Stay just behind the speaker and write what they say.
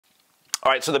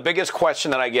All right, so the biggest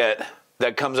question that I get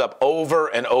that comes up over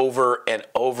and over and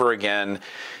over again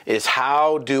is,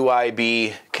 how do I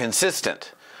be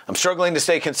consistent? I'm struggling to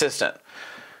stay consistent.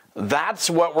 That's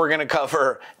what we're going to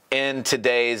cover in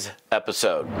today's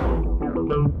episode.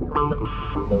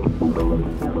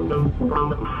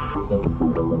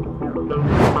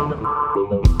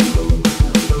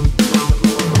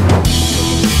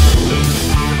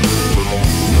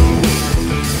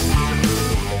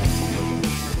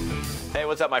 Hey,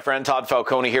 what's up, my friend? Todd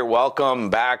Falcone here. Welcome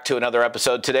back to another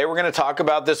episode. Today we're going to talk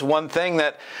about this one thing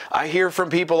that I hear from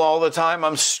people all the time.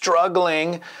 I'm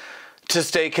struggling to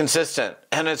stay consistent.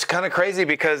 And it's kind of crazy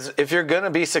because if you're going to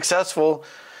be successful,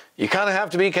 you kind of have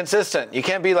to be consistent. You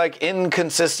can't be like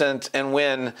inconsistent and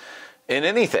win in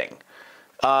anything.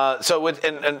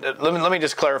 Let me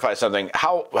just clarify something.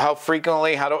 How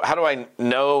frequently, how do I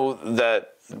know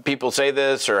that people say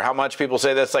this, or how much people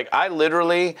say this? Like,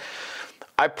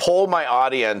 I poll my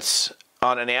audience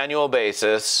on an annual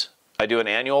basis. I do an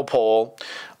annual poll.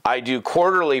 I do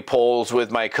quarterly polls with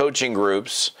my coaching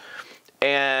groups.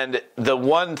 And the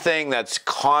one thing that's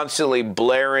constantly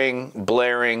blaring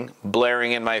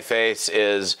in my face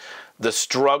is the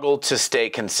struggle to stay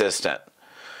consistent.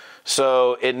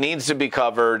 So it needs to be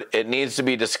covered. It needs to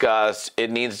be discussed.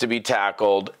 It needs to be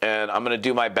tackled. And I'm going to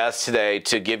do my best today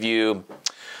to give you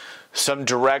some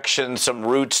direction, some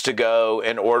routes to go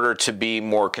in order to be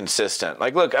more consistent.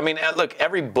 Look,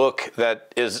 every book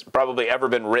that is probably ever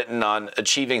been written on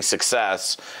achieving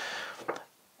success,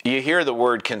 you hear the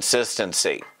word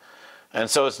consistency. And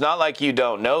so it's not like you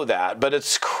don't know that, but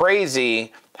it's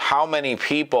crazy how many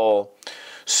people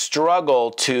struggle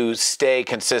to stay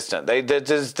consistent. They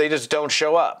just don't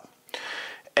show up.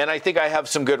 And I think I have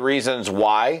some good reasons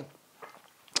why.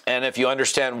 And if you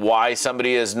understand why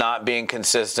somebody is not being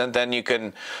consistent, then you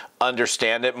can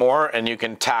understand it more and you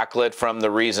can tackle it from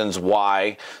the reasons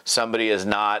why somebody is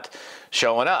not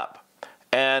showing up.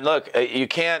 And look, you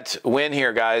can't win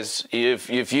here, guys. If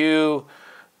you're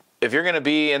going to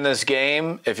be in this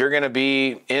game, if you're going to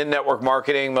be in network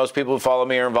marketing, most people who follow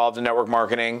me are involved in network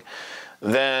marketing,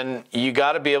 then you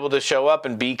got to be able to show up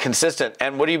and be consistent.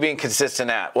 And what are you being consistent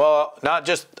at? Well, not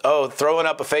just, throwing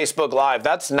up a Facebook Live.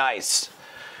 That's nice.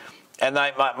 And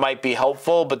that might be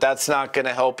helpful, but that's not going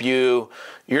to help you.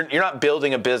 You're not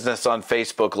building a business on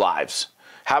Facebook Lives.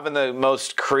 Having the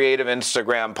most creative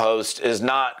Instagram post is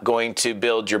not going to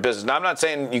build your business. Now, I'm not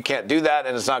saying you can't do that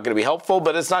and it's not going to be helpful,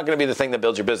 but it's not going to be the thing that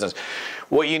builds your business.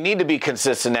 What you need to be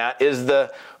consistent at is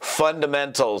the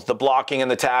fundamentals, the blocking and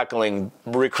the tackling,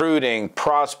 recruiting,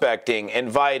 prospecting,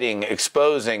 inviting,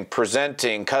 exposing,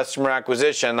 presenting, customer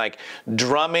acquisition, like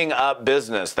drumming up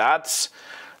business. That's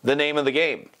the name of the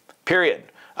game, period.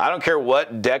 I don't care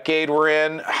what decade we're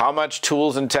in, how much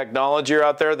tools and technology are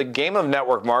out there. The game of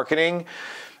network marketing,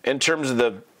 in terms of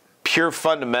the pure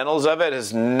fundamentals of it,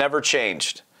 has never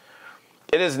changed.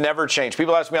 It has never changed.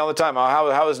 People ask me all the time,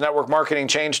 how has network marketing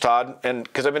changed, Todd? And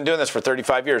because I've been doing this for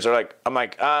 35 years, I'm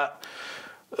like,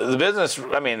 the business,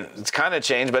 it's kind of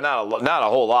changed, but not a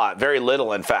whole lot. Very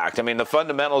little, in fact. The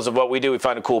fundamentals of what we do, we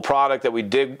find a cool product that we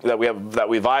dig, that we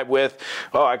vibe with.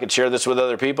 Oh, I could share this with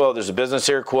other people. There's a business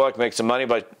here. Cool. I can make some money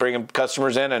by bringing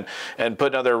customers in and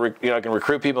putting I can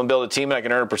recruit people and build a team, and I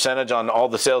can earn a percentage on all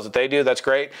the sales that they do. That's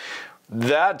great.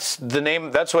 That's the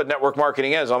name. That's what network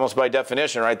marketing is, almost by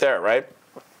definition, right there, right?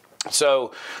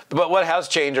 So, but what has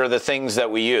changed are the things that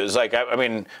we use. Like,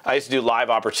 I used to do live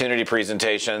opportunity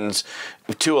presentations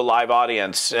to a live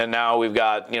audience, and now we've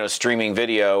got, streaming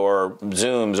video or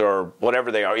Zooms or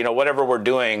whatever they are, whatever we're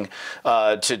doing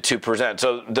to present.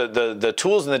 So the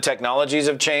tools and the technologies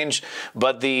have changed,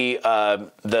 but the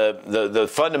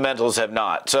fundamentals have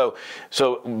not.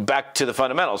 So back to the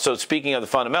fundamentals. So speaking of the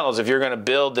fundamentals, if you're going to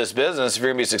build this business, if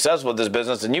you're going to be successful with this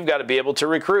business, then you've got to be able to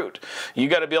recruit. You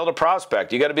got to be able to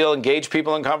prospect. You got to be able to engage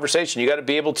people in conversation. You got to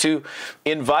be able to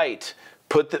invite,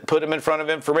 put them in front of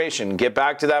information, get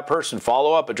back to that person,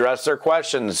 follow up, address their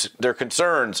questions, their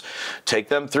concerns, take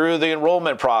them through the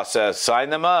enrollment process, sign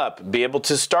them up, be able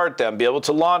to start them, be able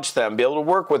to launch them, be able to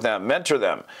work with them, mentor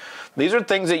them. These are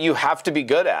things that you have to be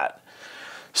good at.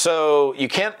 So you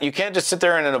can't just sit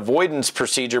there in an avoidance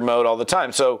procedure mode all the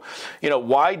time. So,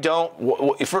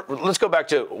 let's go back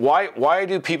to why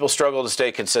do people struggle to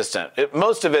stay consistent?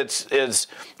 Most of it is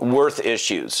worth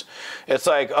issues. It's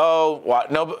like,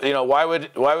 why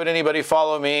would anybody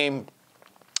follow me?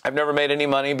 I've never made any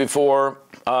money before.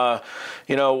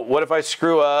 What if I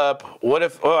screw up? What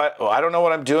if, I don't know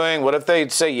what I'm doing? What if they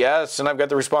say yes and I've got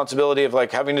the responsibility of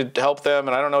like having to help them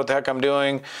and I don't know what the heck I'm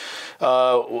doing?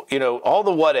 All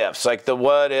the what ifs, like the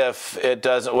what if it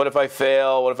doesn't, what if I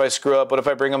fail? What if I screw up? What if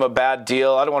I bring them a bad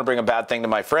deal? I don't want to bring a bad thing to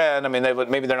my friend. I mean,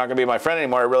 maybe they're not going to be my friend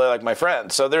anymore. I really like my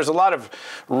friend. So there's a lot of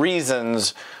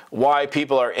reasons why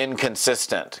people are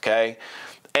inconsistent, okay?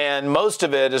 And most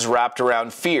of it is wrapped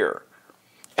around fear.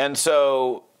 And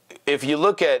so if you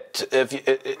look at,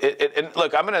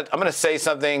 look, I'm gonna say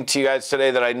something to you guys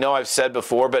today that I know I've said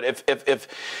before, but if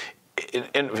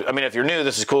you're new,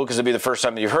 this is cool because it'll be the first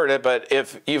time that you've heard it. But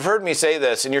if you've heard me say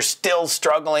this and you're still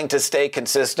struggling to stay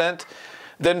consistent,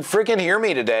 then freaking hear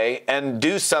me today and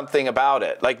do something about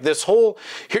it. Like this whole,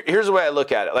 here's the way I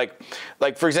look at it.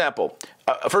 Like for example,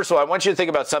 first of all, I want you to think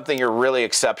about something you're really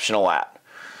exceptional at.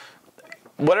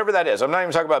 Whatever that is. I'm not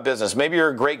even talking about business. Maybe you're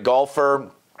a great golfer.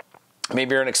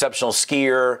 Maybe you're an exceptional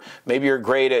skier. Maybe you're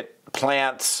great at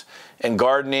plants and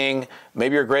gardening.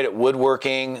 Maybe you're great at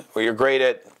woodworking, or you're great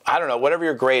at, I don't know, whatever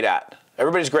you're great at.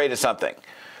 Everybody's great at something.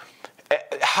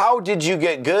 How did you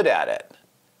get good at it?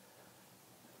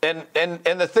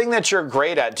 And the thing that you're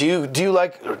great at, do you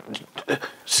like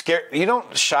scare? You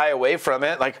don't shy away from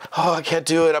it. Like, oh, I can't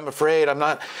do it. I'm afraid. I'm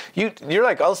not. You're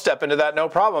like, I'll step into that, no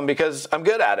problem, because I'm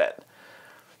good at it.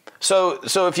 So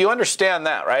if you understand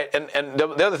that, right? And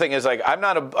the other thing is, like, I'm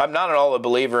not at all a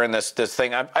believer in this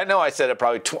thing. I know I said it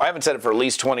probably, I haven't said it for at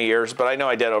least 20 years, but I know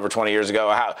I did over 20 years ago.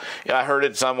 I heard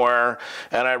it somewhere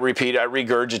and I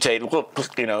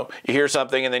regurgitate, you hear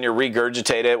something and then you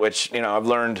regurgitate it, which, I've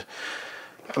learned.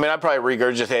 I mean, I probably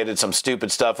regurgitated some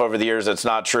stupid stuff over the years that's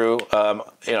not true.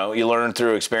 You learn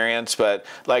through experience, but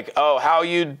like, oh, how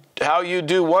you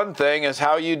do one thing is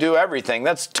how you do everything.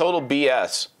 That's total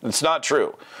BS. It's not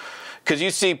true. Because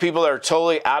you see people that are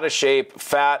totally out of shape,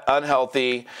 fat,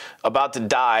 unhealthy, about to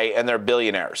die, and they're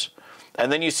billionaires.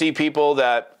 And then you see people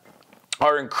that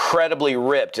are incredibly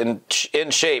ripped and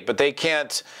in shape, but they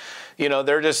can't, they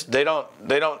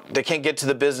can't get to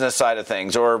the business side of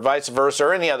things, or vice versa,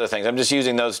 or any other things. I'm just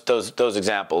using those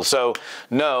examples. So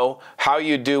no, how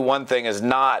you do one thing is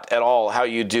not at all how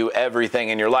you do everything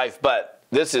in your life, but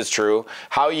this is true.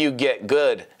 How you get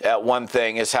good at one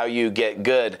thing is how you get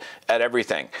good at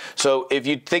everything. So if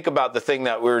you think about the thing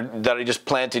that I just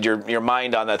planted your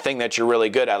mind on, that thing that you're really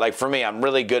good at. Like for me, I'm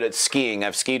really good at skiing.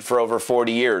 I've skied for over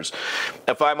 40 years.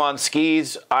 If I'm on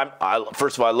skis,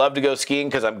 first of all, I love to go skiing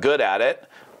because I'm good at it.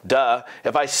 Duh.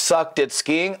 If I sucked at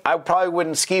skiing, I probably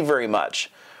wouldn't ski very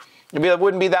much. It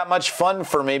wouldn't be that much fun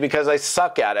for me because I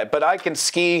suck at it. But I can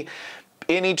ski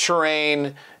any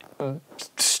terrain,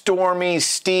 stormy,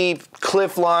 steep,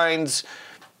 cliff lines,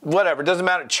 whatever. It doesn't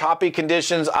matter. Choppy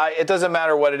conditions. It doesn't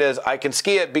matter what it is. I can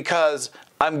ski it because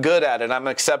I'm good at it. I'm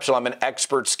exceptional. I'm an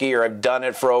expert skier. I've done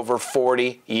it for over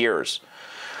 40 years.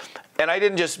 And I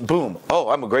didn't just, boom, oh,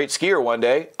 I'm a great skier one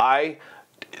day.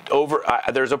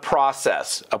 There's a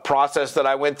process that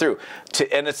I went through,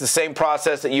 and it's the same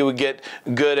process that you would get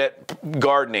good at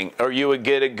gardening, or you would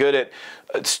get good at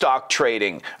stock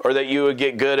trading, or that you would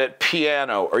get good at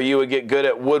piano, or you would get good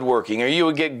at woodworking, or you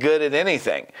would get good at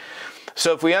anything.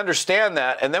 So if we understand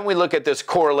that, and then we look at this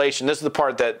correlation, this is the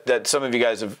part that some of you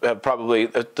guys have probably,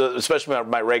 especially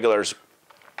my regulars,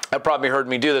 have probably heard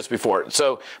me do this before.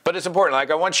 So, but it's important. Like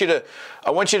I want you to,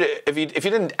 if you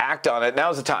didn't act on it,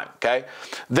 now's the time, okay?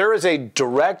 There is a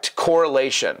direct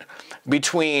correlation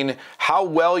between how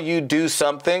well you do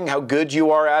something, how good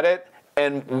you are at it,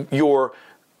 and your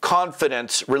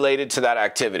confidence related to that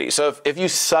activity. So if you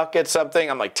suck at something,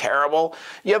 I'm like terrible,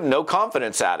 you have no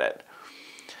confidence at it.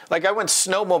 Like I went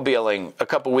snowmobiling a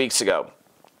couple weeks ago.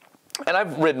 And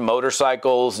I've ridden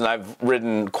motorcycles and I've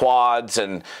ridden quads,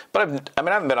 but I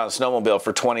haven't been on a snowmobile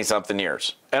for 20-something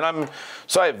years. And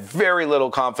so I have very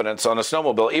little confidence on a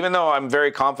snowmobile, even though I'm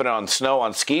very confident on snow,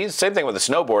 on skis. Same thing with a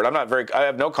snowboard. I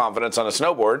have no confidence on a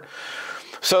snowboard.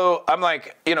 So I'm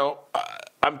like,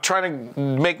 I'm trying to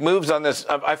make moves on this.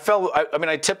 I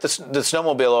tipped the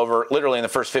snowmobile over literally in the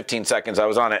first 15 seconds I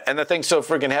was on it. And the thing's so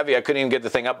freaking heavy, I couldn't even get the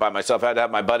thing up by myself. I had to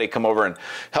have my buddy come over and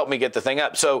help me get the thing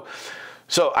up. So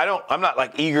I'm not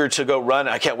like eager to go run.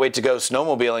 I can't wait to go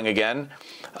snowmobiling again,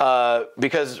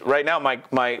 because right now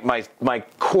my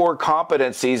core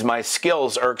competencies, my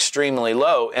skills are extremely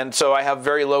low, and so I have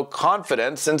very low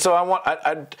confidence. And so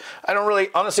I don't really,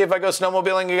 honestly, if I go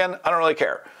snowmobiling again, I don't really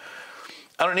care.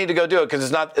 I don't need to go do it because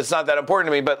it's not that important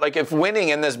to me. But like if winning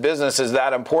in this business is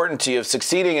that important to you, if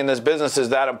succeeding in this business is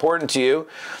that important to you,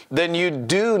 then you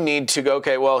do need to go,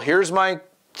 okay, well, here's my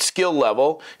skill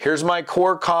level, here's my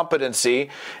core competency,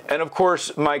 and of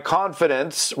course my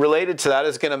confidence related to that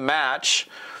is going to match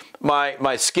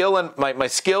my skill and my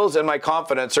skills and my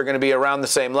confidence are going to be around the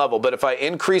same level. But if I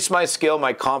increase my skill,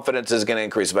 my confidence is going to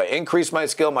increase. If I increase my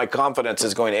skill, my confidence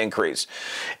is going to increase.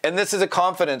 And this is a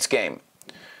confidence game.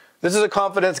 This is a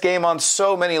confidence game on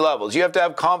so many levels. You have to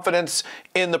have confidence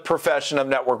in the profession of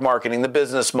network marketing, the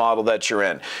business model that you're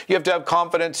in. You have to have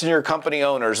confidence in your company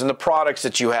owners and the products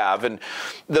that you have and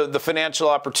the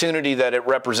financial opportunity that it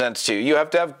represents to you. You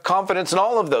have to have confidence in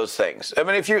all of those things. I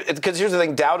mean, because here's the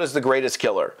thing, doubt is the greatest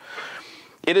killer.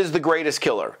 It is the greatest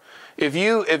killer. In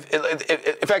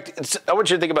fact, I want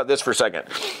you to think about this for a second.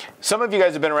 Some of you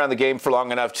guys have been around the game for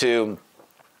long enough to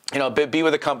be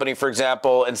with a company, for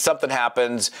example, and something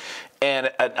happens,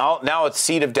 and now a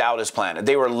seed of doubt is planted.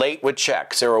 They were late with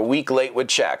checks. They were a week late with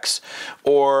checks.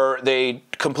 Or they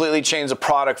completely changed the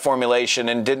product formulation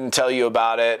and didn't tell you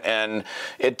about it, and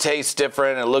it tastes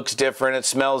different, it looks different, it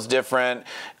smells different,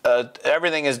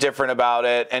 everything is different about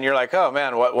it, and you're like, oh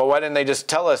man, why didn't they just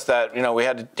tell us that, we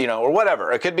had to, or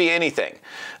whatever. It could be anything.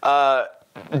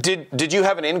 Did you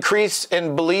have an increase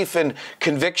in belief and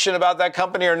conviction about that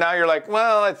company, or now you're like,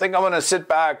 well, I think I'm going to sit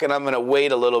back and I'm going to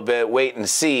wait a little bit, wait and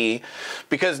see,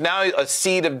 because now a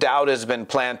seed of doubt has been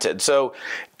planted. So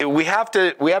we have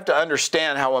to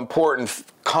understand how important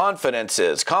confidence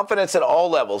is. Confidence at all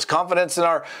levels. Confidence in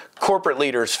our corporate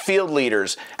leaders, field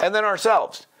leaders, and then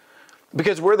ourselves.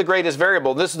 Because we're the greatest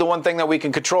variable. This is the one thing that we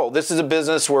can control. This is a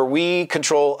business where we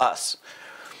control us.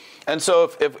 And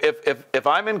so if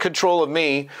I'm in control of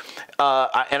me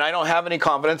and I don't have any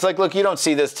confidence, like, look, you don't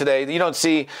see this today. You don't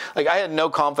see, like, I had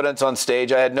no confidence on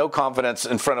stage. I had no confidence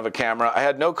in front of a camera. I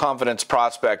had no confidence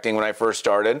prospecting when I first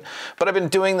started. But I've been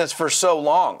doing this for so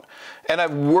long. And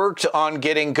I've worked on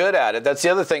getting good at it. That's the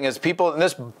other thing is people, and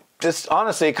this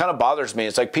honestly, it kind of bothers me.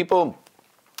 It's like people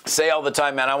say all the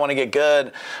time, man, I want to get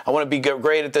good. I want to be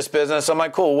great at this business. I'm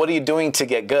like, cool, what are you doing to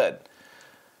get good?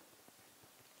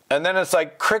 And then it's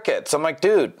like crickets. I'm like,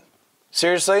 dude,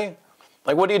 seriously?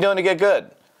 Like, what are you doing to get good?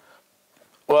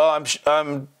 Well,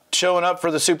 I'm showing up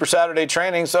for the Super Saturday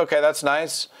trainings. Okay, that's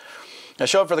nice. I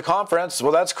show up for the conference.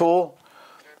 Well, that's cool.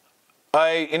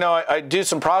 I do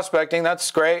some prospecting.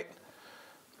 That's great.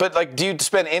 But like, do you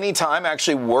spend any time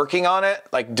actually working on it?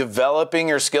 Like developing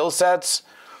your skill sets?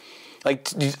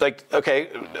 Like, okay,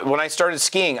 when I started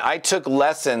skiing, I took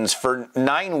lessons for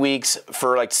 9 weeks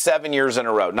for like 7 years in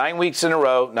a row. 9 weeks in a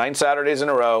row, 9 Saturdays in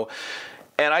a row.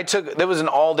 And there was an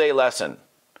all-day lesson.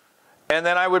 And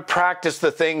then I would practice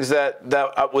the things that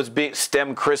was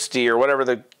stem Christie or whatever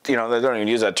they don't even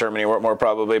use that term anymore more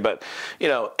probably, but,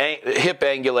 hip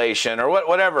angulation or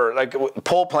whatever, like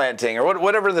pole planting or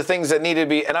whatever the things that needed to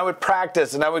be. And I would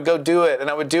practice and I would go do it and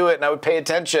I would do it and I would pay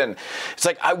attention. It's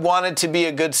like I wanted to be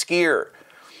a good skier.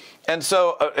 And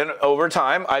so and over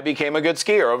time, I became a good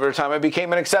skier. Over time, I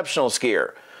became an exceptional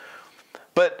skier.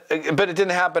 But it didn't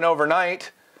happen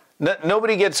overnight.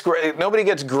 Nobody gets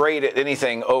great at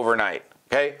anything overnight.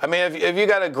 Okay, I mean, if you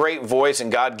got a great voice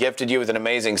and God gifted you with an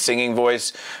amazing singing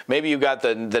voice, maybe you got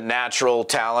the natural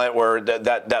talent where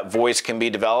that voice can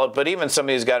be developed. But even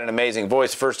somebody who's got an amazing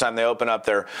voice, the first time they open up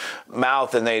their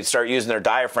mouth and they start using their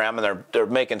diaphragm and they're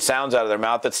making sounds out of their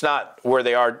mouth, that's not where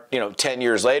they are, 10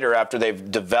 years later after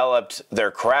they've developed their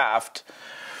craft.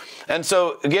 And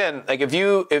so again, like if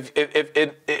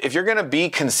you're going to be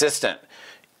consistent,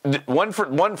 one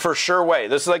for sure way,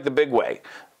 this is like the big way,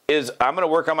 is I'm going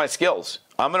to work on my skills.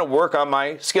 I'm going to work on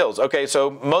my skills. Okay,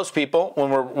 so most people, when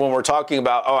we're talking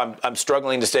about, I'm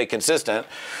struggling to stay consistent,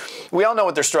 we all know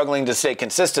what they're struggling to stay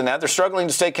consistent at. They're struggling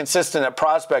to stay consistent at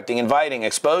prospecting, inviting,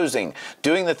 exposing,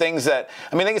 doing the things that,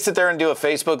 they can sit there and do a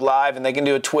Facebook Live and they can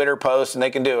do a Twitter post and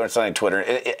they can do, it's not like Twitter,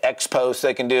 X posts,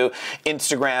 they can do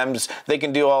Instagrams, they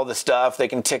can do all the stuff, they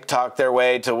can TikTok their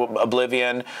way to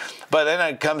oblivion. But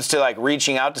then it comes to like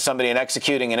reaching out to somebody and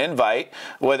executing an invite,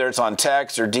 whether it's on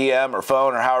text or DM or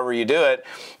phone or however you do it,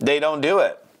 they don't do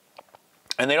it.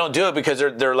 And they don't do it because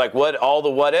they're like, all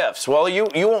the what ifs. Well, you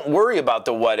won't worry about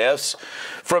the what ifs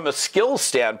from a skill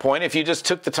standpoint if you just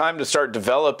took the time to start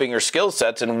developing your skill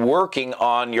sets and working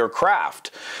on your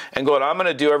craft and going, I'm going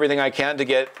to do everything I can to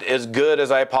get as good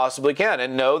as I possibly can,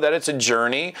 and know that it's a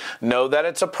journey, know that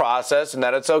it's a process, and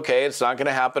that it's okay. It's not going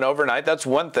to happen overnight. That's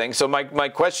one thing. So my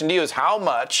question to you is, how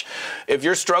much, if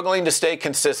you're struggling to stay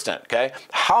consistent, okay,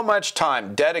 how much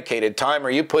time, dedicated time,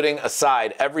 are you putting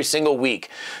aside every single week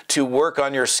to work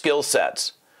on your skill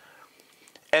sets?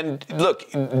 And look,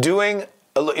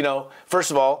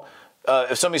 first of all,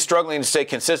 if somebody's struggling to stay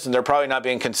consistent, they're probably not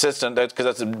being consistent. That's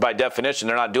because that's by definition,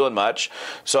 they're not doing much.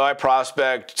 So I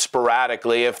prospect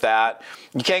sporadically, if that.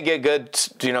 You can't get good,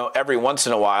 every once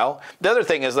in a while. The other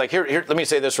thing is, like, here, let me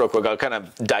say this real quick. I'll kind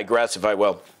of digress, if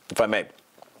I may.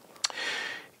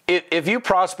 if you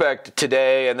prospect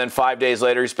today and then 5 days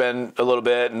later you spend a little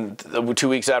bit, and 2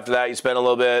 weeks after that you spend a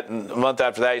little bit, and a month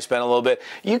after that you spend a little bit,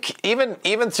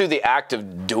 even through the act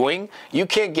of doing, you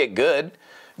can't get good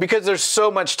because there's so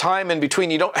much time in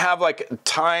between. You don't have like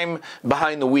time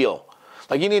behind the wheel.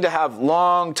 Like you need to have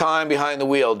long time behind the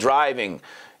wheel, driving,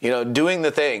 doing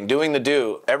the thing, doing the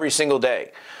do every single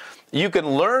day. You can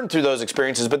learn through those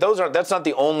experiences, but that's not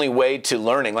the only way to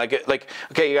learning. Like,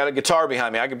 okay, you got a guitar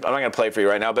behind me. I'm not going to play for you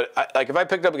right now, but if I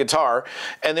picked up a guitar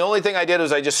and the only thing I did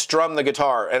was I just strummed the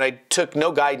guitar and I took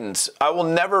no guidance, I will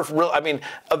never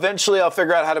eventually I'll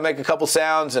figure out how to make a couple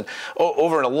sounds, and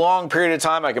over in a long period of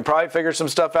time, I can probably figure some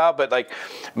stuff out. But like,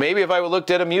 maybe if I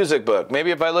looked at a music book,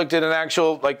 maybe if I looked at an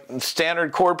actual like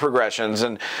standard chord progressions,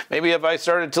 and maybe if I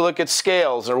started to look at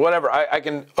scales or whatever, I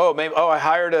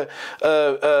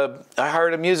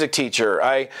hired a music teacher.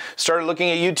 I started looking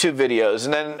at YouTube videos,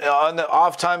 and then on the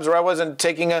off times where I wasn't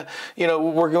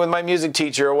working with my music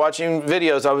teacher or watching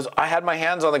videos, I had my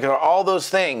hands on the guitar. All those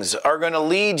things are going to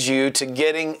lead you to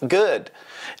getting good.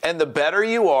 And the better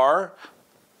you are,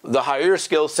 the higher your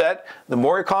skill set, the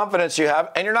more confidence you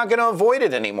have, and you're not going to avoid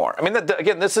it anymore. I mean,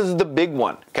 again, this is the big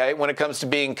one, okay, when it comes to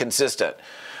being consistent.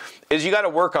 Is you got to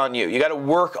work on you. You got to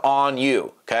work on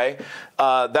you, okay?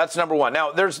 That's number one.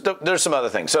 Now, there's some other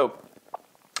things. So,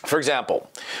 for example,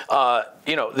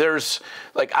 there's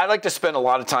like, I like to spend a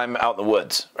lot of time out in the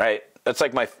woods, right? That's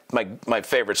like my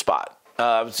favorite spot.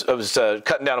 I was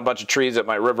cutting down a bunch of trees at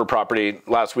my river property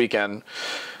last weekend.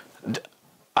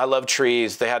 I love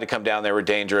trees. They had to come down. They were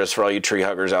dangerous for all you tree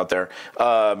huggers out there.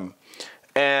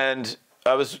 And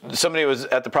somebody was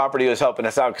at the property who was helping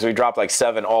us out because we dropped like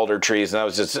 7 alder trees, and that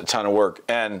was just a ton of work.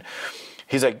 And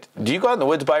he's like, "Do you go out in the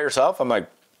woods by yourself?" I'm like,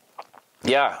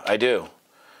 "Yeah, I do."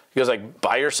 He goes, like,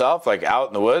 "By yourself, like out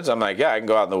in the woods?" I'm like, "Yeah, I can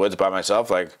go out in the woods by myself,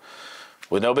 like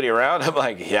with nobody around." I'm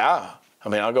like, "Yeah. I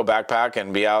mean, I'll go backpack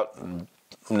and be out,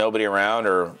 nobody around,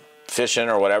 or fishing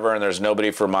or whatever, and there's nobody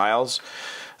for miles."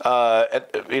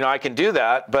 I can do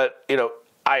that, but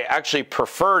I actually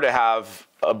prefer to have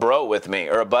a bro with me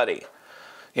or a buddy.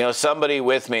 Somebody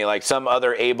with me, like some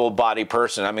other able-bodied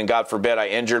person. I mean, God forbid I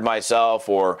injured myself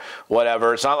or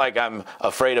whatever. It's not like I'm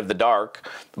afraid of the dark,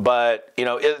 but,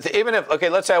 even if, okay,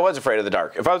 let's say I was afraid of the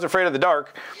dark. If I was afraid of the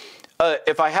dark,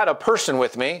 if I had a person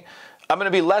with me, I'm going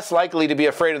to be less likely to be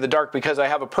afraid of the dark because I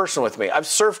have a person with me. I've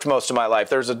surfed most of my life.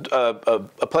 There's a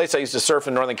place I used to surf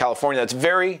in Northern California that's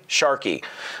very sharky.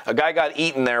 A guy got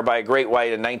eaten there by a great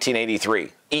white in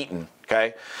 1983. Eaten,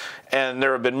 okay? And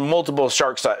there have been multiple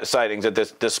shark sightings at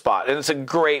this spot. And it's a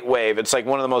great wave. It's like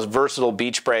one of the most versatile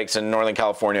beach breaks in Northern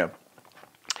California.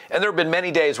 And there have been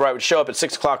many days where I would show up at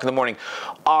 6 o'clock in the morning,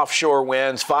 offshore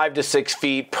winds, 5 to 6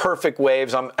 feet, perfect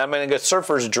waves. I'm in a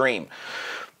surfer's dream.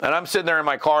 And I'm sitting there in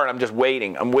my car and I'm just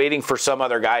waiting. I'm waiting for some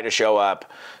other guy to show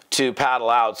up to paddle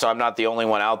out, so I'm not the only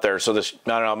one out there. So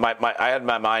I had in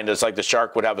my mind it's like the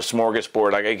shark would have a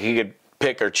smorgasbord. Like he could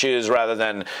pick or choose rather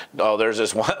than, oh, there's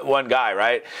this one guy,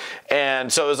 right?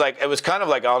 And so it was kind of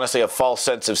like, honestly, a false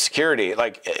sense of security.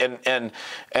 Like, and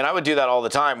I would do that all the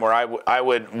time, where I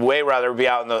would way rather be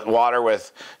out in the water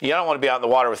with, you don't want to be out in the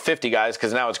water with 50 guys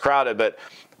because now it's crowded, but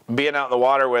being out in the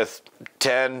water with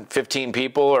 10, 15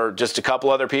 people or just a couple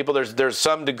other people, there's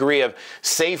some degree of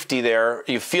safety there.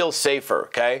 You feel safer,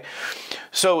 okay?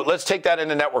 So let's take that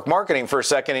into network marketing for a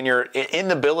second and your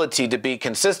inability to be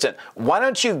consistent. Why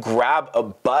don't you grab a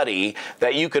buddy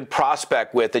that you can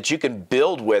prospect with, that you can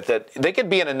build with? That they could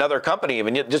be in another company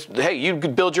even. Hey, you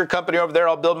could build your company over there,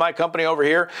 I'll build my company over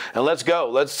here, and let's go.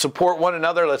 Let's support one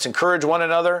another. Let's encourage one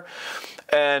another.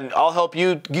 And I'll help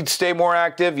you stay more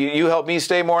active. You help me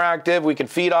stay more active. We can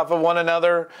feed off of one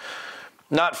another.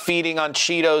 Not feeding on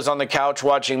Cheetos on the couch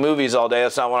watching movies all day.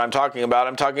 That's not what I'm talking about.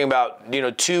 I'm talking about,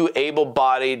 2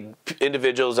 able-bodied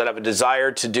individuals that have a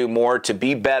desire to do more, to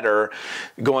be better,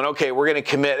 going, okay, we're going to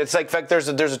commit. It's like, in fact, there's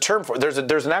a term for it.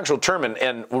 There's an actual term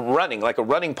in running, like a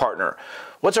running partner.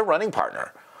 What's a running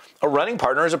partner? A running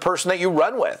partner is a person that you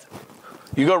run with.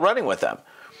 You go running with them.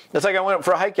 It's like I went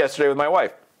for a hike yesterday with my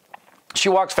wife. She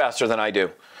walks faster than I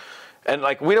do. And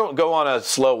like, we don't go on a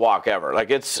slow walk ever. Like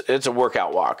it's a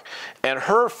workout walk. And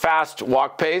her fast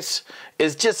walk pace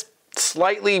is just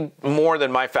slightly more than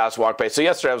my fast walk pace. So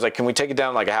yesterday I was like, can we take it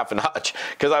down like a half a notch?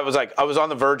 Because I was on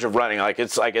the verge of running. Like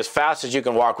it's like as fast as you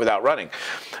can walk without running.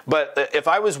 But if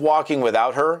I was walking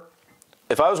without her,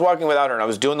 and I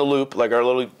was doing the loop, like our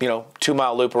little,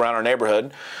 2-mile loop around our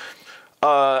neighborhood,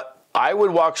 I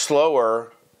would walk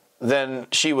slower than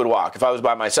she would walk if I was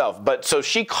by myself. But so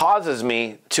she causes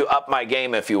me to up my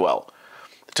game, if you will.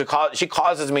 She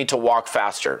causes me to walk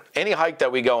faster. Any hike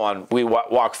that we go on, we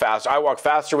walk faster. I walk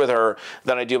faster with her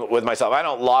than I do with myself. I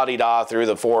don't la-di-da through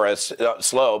the forest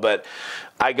slow, but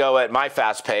I go at my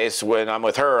fast pace. When I'm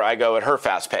with her, I go at her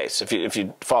fast pace, if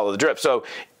you follow the drift. So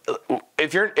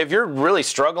if you're really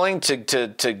struggling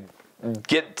to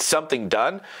get something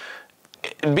done,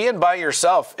 being by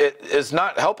yourself is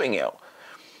not helping you.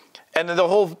 And the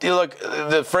whole,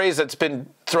 the phrase that's been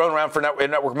thrown around for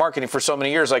network marketing for so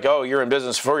many years, like, oh, you're in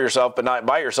business for yourself, but not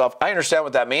by yourself. I understand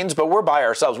what that means, but we're by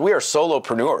ourselves. We are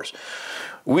solopreneurs.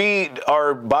 We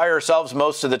are by ourselves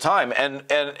most of the time. And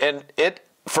it,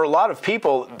 for a lot of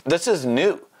people, this is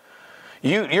new.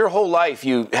 Your whole life,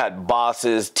 you had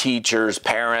bosses, teachers,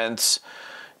 parents,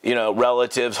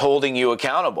 relatives holding you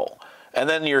accountable. And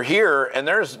then you're here, and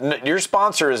your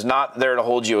sponsor is not there to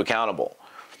hold you accountable.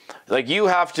 Like, you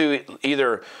have to you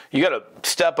got to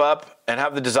step up and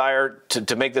have the desire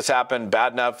to make this happen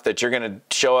bad enough that you're going to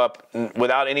show up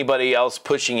without anybody else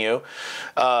pushing you.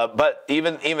 But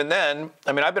even then,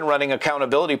 I mean, I've been running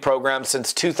accountability programs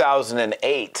since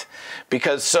 2008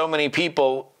 because so many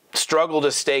people struggle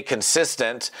to stay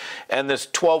consistent. And this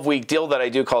 12-week deal that I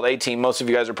do called 18, most of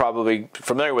you guys are probably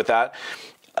familiar with that,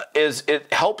 is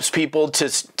it helps people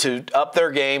to up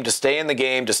their game, to stay in the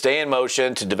game, to stay in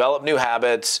motion, to develop new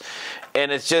habits.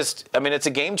 And it's just, I mean, it's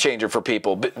a game changer for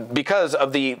people because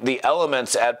of the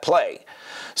elements at play.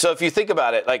 So if you think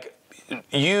about it, like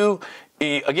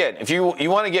again, if you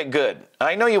want to get good,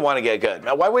 I know you want to get good.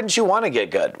 Now, why wouldn't you want to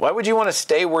get good? Why would you want to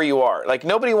stay where you are? Like,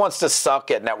 nobody wants to suck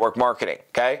at network marketing,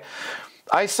 okay?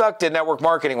 I sucked at network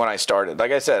marketing when I started.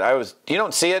 Like I said, you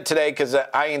don't see it today because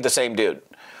I ain't the same dude.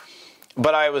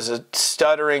 But I was a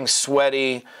stuttering,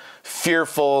 sweaty,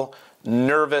 fearful,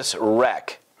 nervous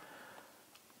wreck.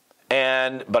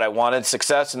 But I wanted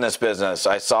success in this business.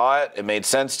 I saw it. It made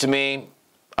sense to me.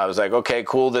 I was like, okay,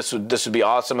 cool. This would be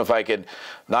awesome if I could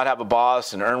not have a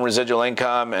boss and earn residual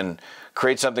income and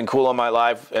create something cool in my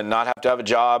life and not have to have a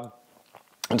job.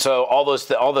 And so all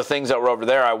the things that were over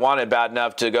there, I wanted bad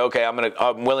enough to go, okay,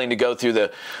 I'm willing to go through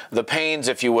the pains,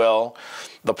 if you will,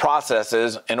 the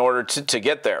processes in order to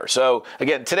get there. So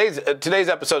again, today's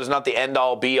episode is not the end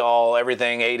all be all,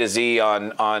 everything A to Z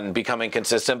on becoming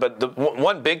consistent. But the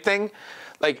one big thing,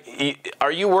 like,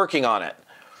 are you working on it?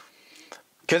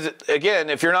 Because again,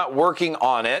 if you're not working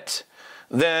on it,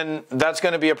 then that's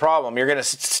going to be a problem. You're going to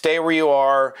stay where you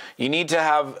are. You need to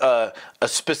have a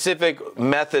specific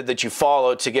method that you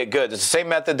follow to get good. It's the same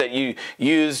method that you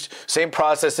used, same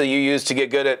process that you used to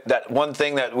get good at that one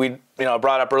thing that we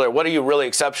brought up earlier. What are you really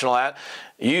exceptional at?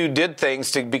 You did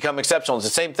things to become exceptional. It's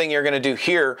the same thing you're going to do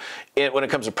here when it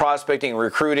comes to prospecting,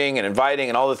 recruiting, and inviting,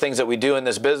 and all the things that we do in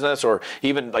this business, or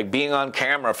even like being on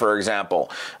camera, for example.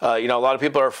 A lot of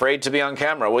people are afraid to be on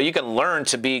camera. Well, you can learn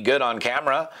to be good on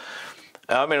camera.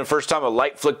 I mean, the first time a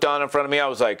light flicked on in front of me, I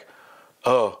was like,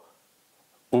 oh,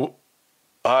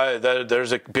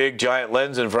 there's a big giant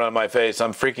lens in front of my face.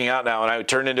 I'm freaking out now. And I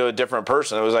turned into a different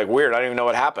person. It was like weird. I don't even know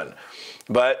what happened.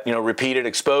 But, repeated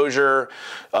exposure,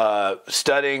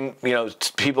 studying,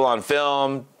 people on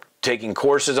film, taking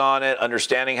courses on it,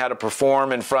 understanding how to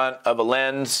perform in front of a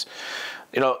lens.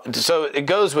 So it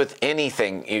goes with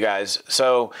anything, you guys.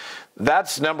 So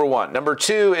that's number one. Number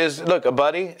two is, look, a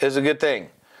buddy is a good thing.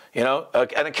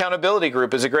 An accountability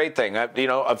group is a great thing.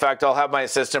 In fact, I'll have my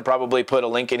assistant probably put a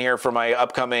link in here for my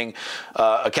upcoming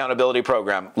accountability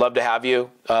program. Love to have you.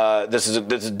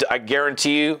 I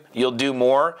guarantee you'll do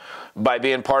more by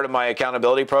being part of my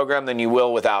accountability program than you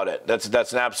will without it.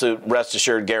 That's an absolute rest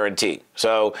assured guarantee.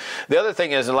 So the other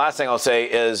thing is, and the last thing I'll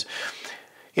say is,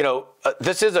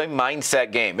 this is a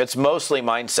mindset game. It's mostly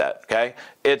mindset, okay?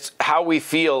 It's how we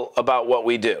feel about what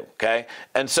we do, okay?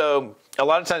 And so a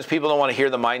lot of times people don't want to hear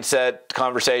the mindset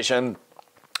conversation.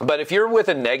 But if you're with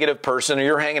a negative person or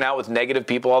you're hanging out with negative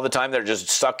people all the time, they're just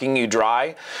sucking you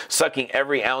dry, sucking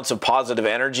every ounce of positive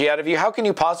energy out of you, how can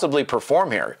you possibly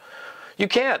perform here? You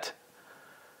can't.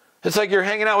 It's like you're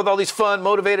hanging out with all these fun,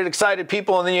 motivated, excited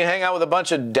people, and then you hang out with a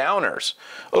bunch of downers.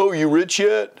 Oh, you rich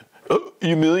yet? Oh,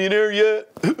 you millionaire yet?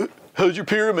 How's your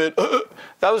pyramid?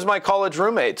 That was my college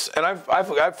roommates. And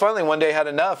I finally one day had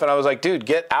enough, and I was like, dude,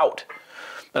 get out.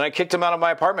 And I kicked him out of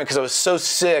my apartment because I was so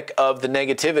sick of the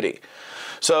negativity.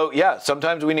 So yeah,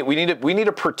 sometimes we need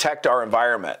to protect our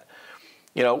environment.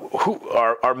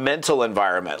 Our mental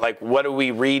environment. Like, what are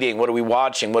we reading? What are we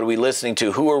watching? What are we listening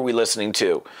to? Who are we listening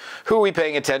to? Who are we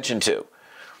paying attention to?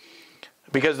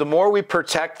 Because the more we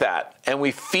protect that and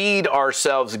we feed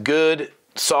ourselves good,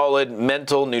 solid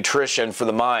mental nutrition for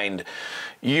the mind,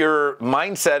 your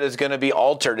mindset is going to be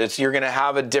altered. You're going to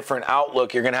have a different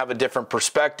outlook. You're going to have a different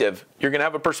perspective. You're going to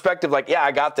have a perspective like, yeah,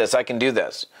 I got this. I can do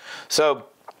this. So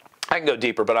I can go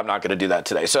deeper, but I'm not going to do that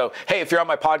today. So, hey, if you're on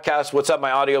my podcast, what's up,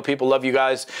 my audio people? Love you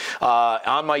guys.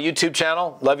 On my YouTube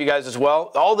channel, love you guys as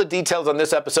well. All the details on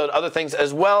this episode, other things,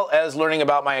 as well as learning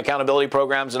about my accountability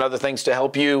programs and other things to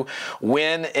help you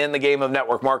win in the game of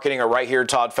network marketing are right here,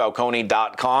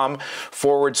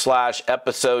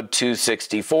 toddfalcone.com/episode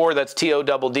 264. That's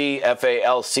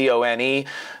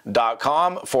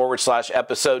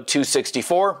TODDFALCONE.com/episode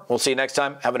 264. We'll see you next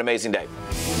time. Have an amazing day.